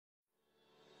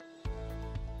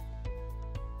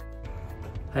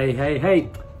Hey,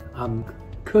 I'm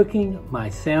cooking my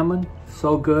salmon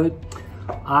so good.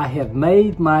 I have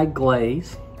made my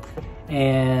glaze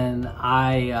and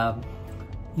I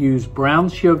use brown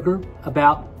sugar,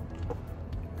 about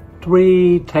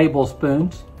 3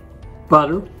 tablespoons,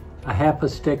 butter, a half a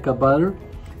stick of butter,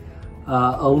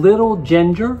 a little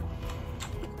ginger,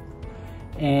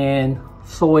 and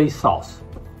soy sauce.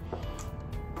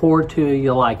 Pour till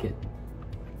you like it.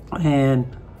 And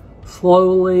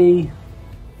slowly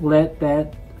let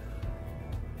that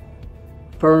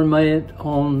ferment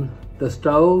on the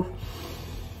stove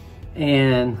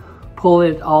and pull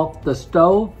it off the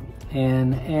stove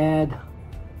and add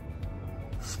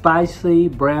spicy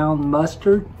brown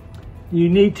mustard. You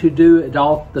need to do it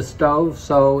off the stove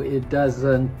so it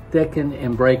doesn't thicken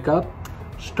and break up.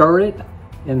 Stir it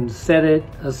and set it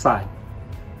aside.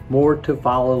 More to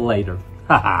follow later.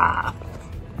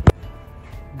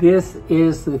 This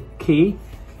is the key.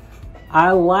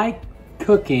 I like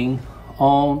cooking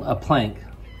on a plank,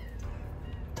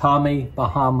 Tommy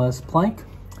Bahama's plank,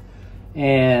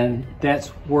 and that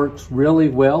works really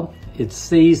well. It's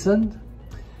seasoned.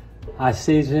 I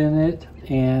season it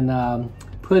and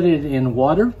put it in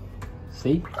water.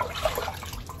 See?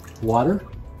 Water.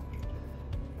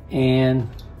 And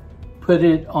put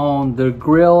it on the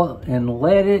grill and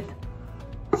let it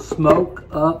smoke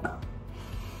up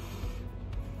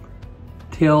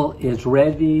till it's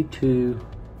ready to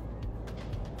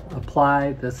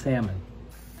apply the salmon.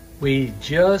 We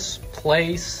just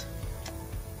place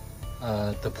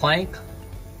the plank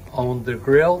on the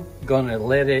grill, gonna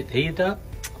let it heat up.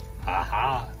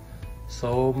 Aha,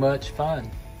 so much fun.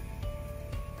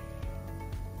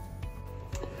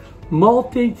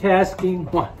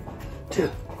 Multitasking, 1,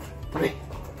 2, 3,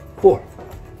 4,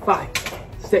 5,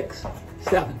 6,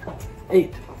 7,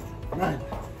 8, 9,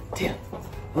 10,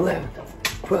 11,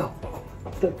 12,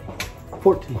 13,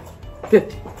 14,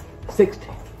 15,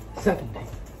 16, 17,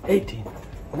 18,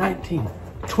 19,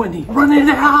 20. Run it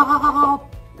out!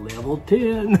 Level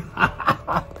 10.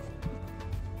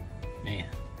 Man.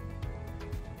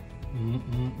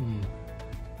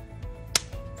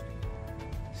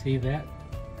 See that?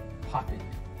 Pop it.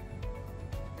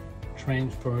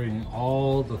 Transferring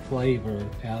all the flavor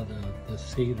out of the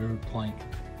cedar plank.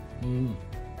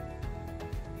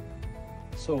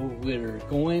 So we're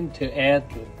going to add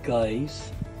the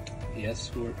glaze.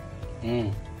 Yes, we're. Look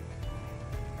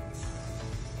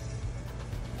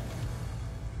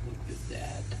at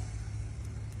that.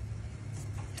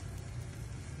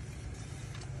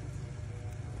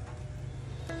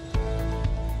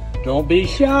 Don't be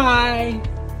shy.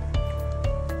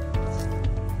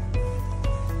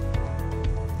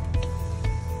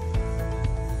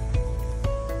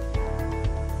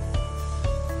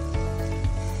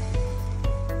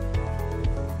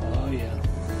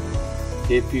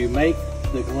 If you make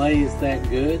the glaze that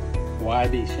good, why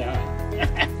be shy?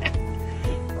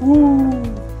 Woo!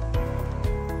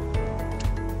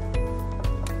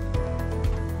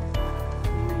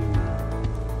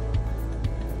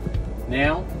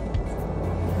 Now,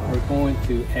 we're going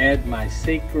to add my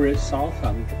secret sauce.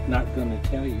 I'm not going to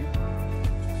tell you.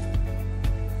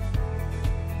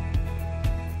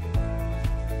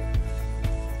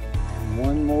 And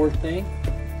one more thing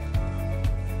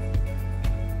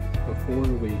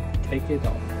before we take it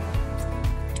off.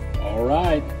 All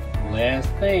right, last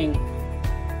thing.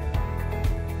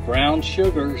 Brown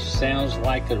sugar sounds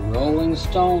like a Rolling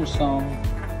Stone song.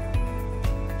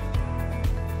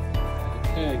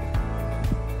 Okay.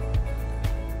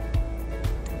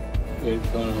 We're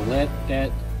gonna let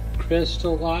that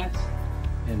crystallize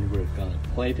and we're gonna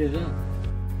plate it up.